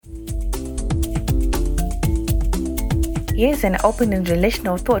Here's an open and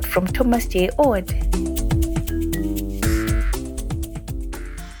relational thought from Thomas J. Oord.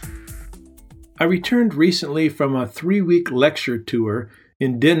 I returned recently from a 3-week lecture tour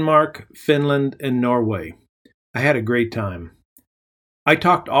in Denmark, Finland, and Norway. I had a great time. I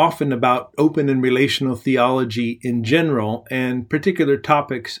talked often about open and relational theology in general and particular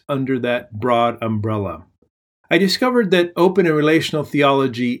topics under that broad umbrella. I discovered that open and relational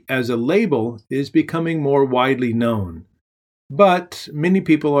theology as a label is becoming more widely known, but many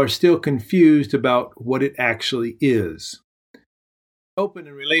people are still confused about what it actually is. Open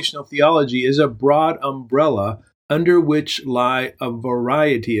and relational theology is a broad umbrella under which lie a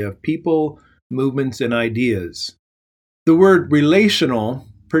variety of people, movements, and ideas. The word relational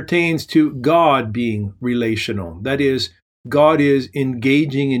pertains to God being relational. That is, God is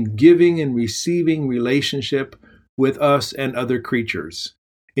engaging in giving and receiving relationship with us and other creatures.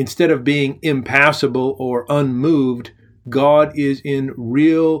 Instead of being impassible or unmoved, God is in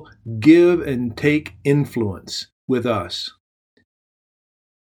real give and take influence with us.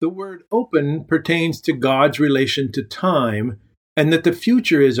 The word open pertains to God's relation to time and that the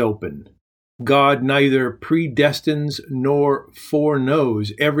future is open. God neither predestines nor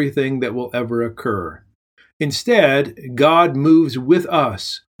foreknows everything that will ever occur. Instead, God moves with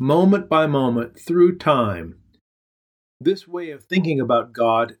us, moment by moment, through time. This way of thinking about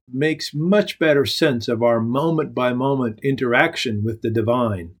God makes much better sense of our moment-by-moment interaction with the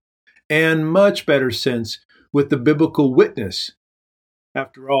divine, and much better sense with the biblical witness.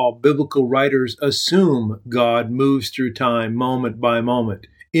 After all, biblical writers assume God moves through time, moment by moment,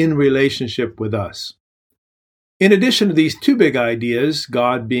 in relationship with us. In addition to these two big ideas,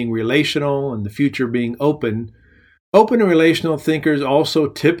 God being relational and the future being open and relational thinkers also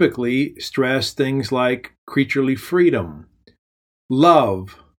typically stress things like creaturely freedom,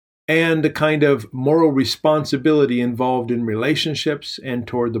 love, and a kind of moral responsibility involved in relationships and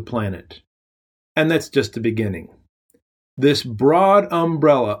toward the planet. And that's just the beginning. This broad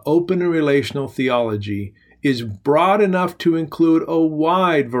umbrella, open and relational theology, is broad enough to include a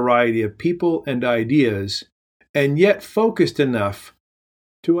wide variety of people and ideas, and yet focused enough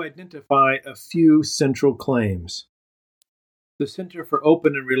to identify a few central claims. The Center for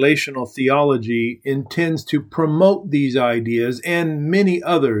Open and Relational Theology intends to promote these ideas and many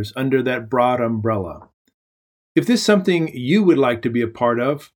others under that broad umbrella. If this is something you would like to be a part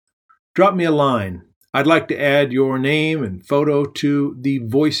of, drop me a line. I'd like to add your name and photo to the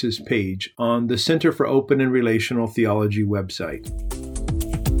Voices page on the Center for Open and Relational Theology website.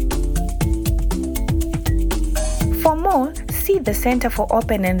 For more, see the Center for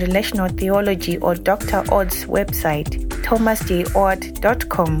Open and Relational Theology or Dr. Oord's website,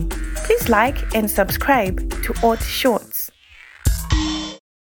 thomasjoord.com. Please like and subscribe to Oord Short.